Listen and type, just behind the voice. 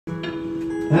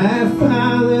I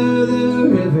follow the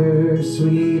river,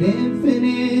 sweet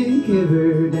infinite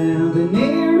giver, down the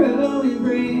narrowing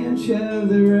branch of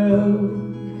the road.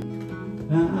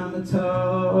 I'm a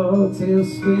tall tale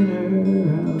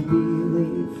spinner, I'll be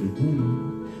late for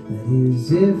dinner. That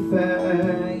is if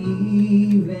I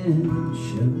even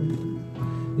show.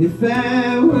 If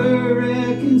I were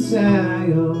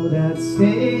reconciled, I'd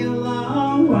stay a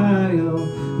long while.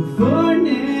 But for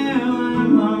now,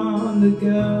 I'm on the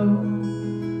go.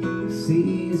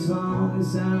 See, as long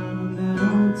as I'm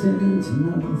mountain to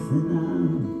nothing,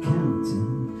 I'm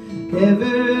counting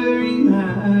every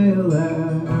mile I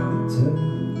took.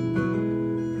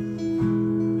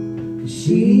 'Cause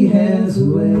she has a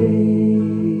way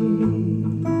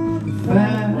of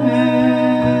finding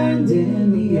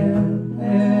me out.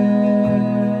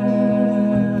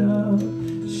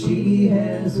 She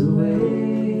has a way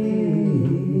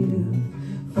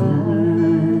of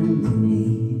finding me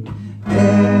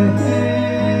out.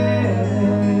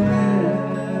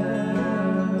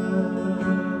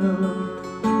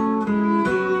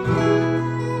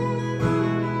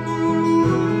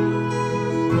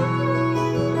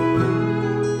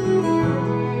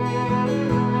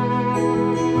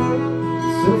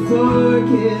 So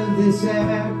forgive this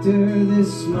actor, this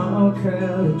small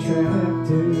crowd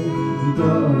attractor, and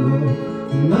all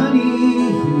the money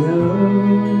he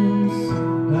owes.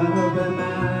 All by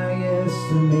my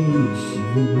estimation,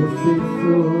 we're fit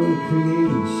for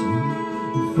creation,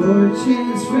 and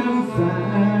fortunes from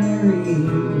fiery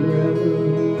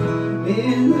road.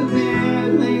 In the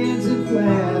badlands and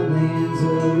flatlands, a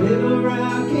little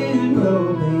rock and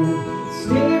roll band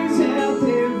stares out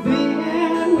their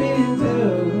van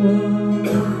windows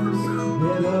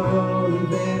at all the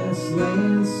vast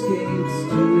landscapes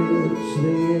to which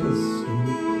they escape,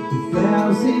 with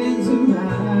thousands of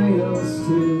miles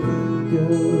to go.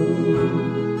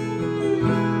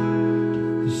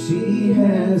 'Cause she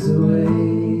has a way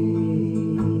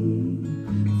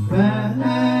of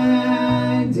finding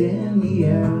me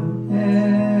out.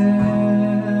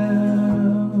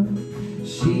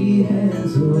 She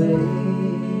has a way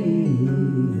of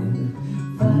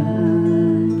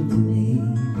finding me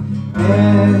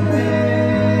out.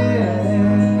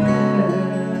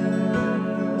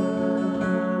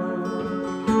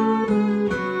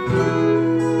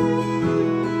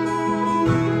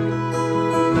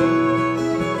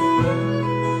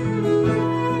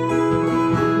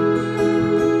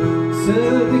 So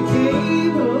the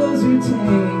cables are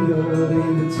tangled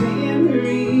and the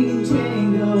tambourine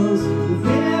jangles with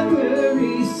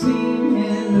every seam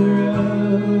in the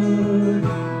road.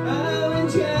 Oh, and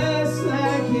just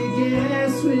like you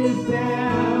guess,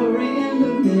 without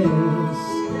randomness,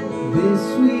 this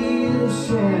wheel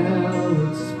shall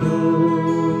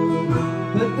explode.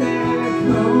 But back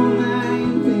home I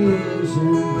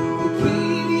envision the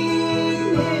key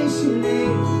ignition, they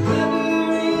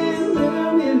hover and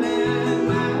bloom in my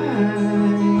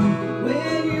mind.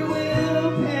 When your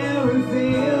willpower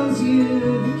fails you,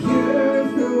 the cure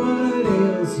for what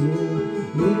ails you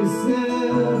is the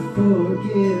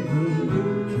forgiving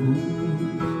kind.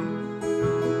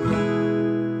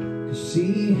 'Cause she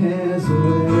has a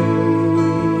way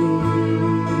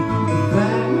of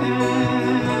finding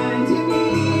me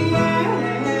out.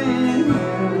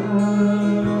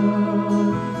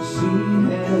 She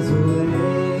has a way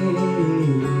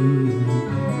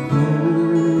of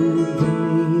finding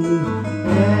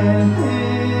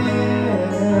me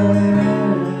out.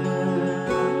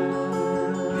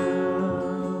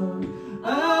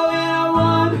 Oh, and I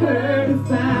want her to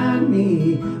find me.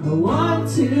 I want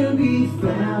to be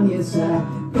found. Yes, I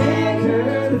beg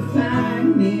her to find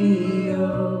me.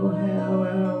 Oh, how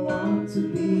I want to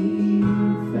be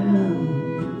found.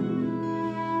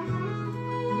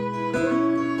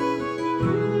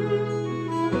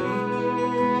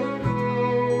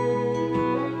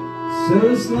 So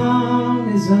as long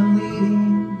as I'm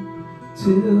leading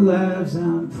two lives,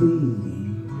 I'm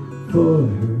pleading for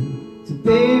her to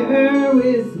bear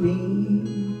with me.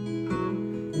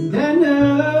 And I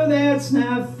know that's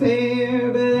not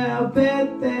fair, but I'll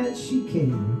bet that she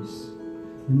cares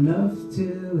enough to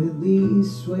at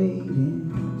least wait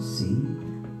and see.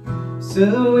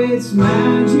 So it's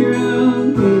mind your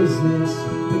own business,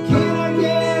 but can I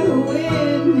get a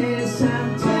witness? I'm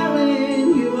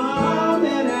telling you all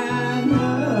that I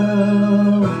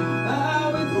know. Oh,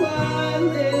 with one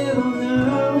little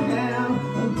know-how,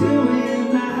 I'm doing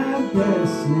my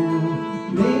best now.